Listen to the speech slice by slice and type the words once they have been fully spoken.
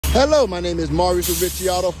Hello, my name is Maurice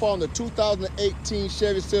Ricciardo from the 2018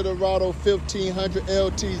 Chevy Silverado 1500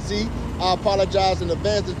 LTZ. I apologize in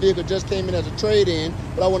advance. This vehicle just came in as a trade-in,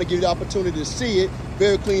 but I want to give you the opportunity to see it.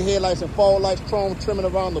 Very clean headlights and fog lights, chrome trimming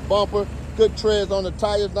around the bumper, good treads on the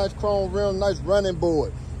tires, nice chrome rim, nice running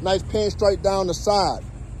board, nice pinstripe down the side.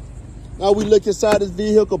 Now we look inside this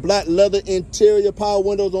vehicle, black leather interior, power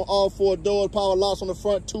windows on all four doors, power locks on the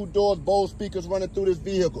front two doors, Bose speakers running through this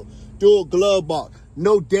vehicle, dual glove box,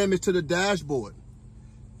 no damage to the dashboard,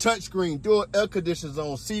 touchscreen, dual air conditioning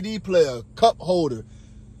zone, CD player, cup holder,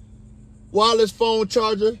 wireless phone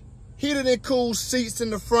charger, heated and cooled seats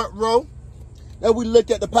in the front row. Now we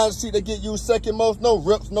look at the passenger seat that get used second most, no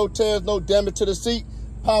rips, no tears, no damage to the seat,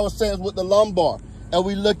 power stands with the lumbar. And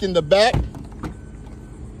we look in the back,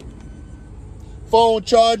 phone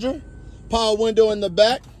charger, power window in the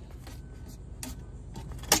back.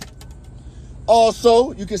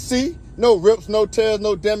 Also, you can see no rips, no tears,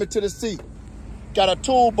 no damage to the seat. Got a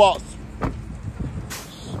toolbox,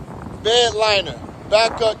 bed liner,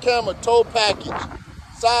 backup camera, tow package,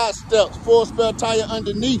 side steps, full spare tire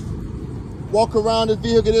underneath. Walk around this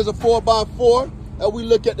vehicle, it is a 4x4. And we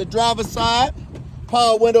look at the driver's side,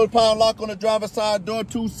 power windows, power lock on the driver's side door,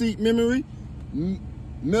 2-seat memory,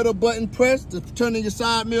 middle button press to turn in your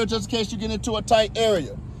side mirror just in case you get into a tight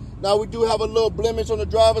area. Now we do have a little blemish on the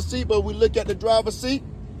driver's seat, but we look at the driver's seat.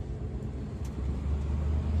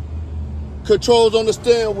 Controls on the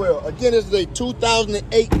steering wheel. Again, this is a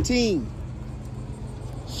 2018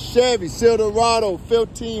 Chevy Silverado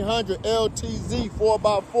 1500 LTZ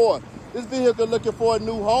 4x4. This vehicle looking for a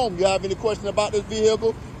new home. You have any questions about this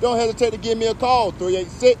vehicle? Don't hesitate to give me a call,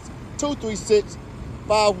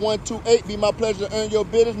 386-236-5128. Be my pleasure to earn your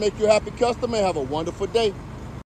business, make you a happy customer, and have a wonderful day.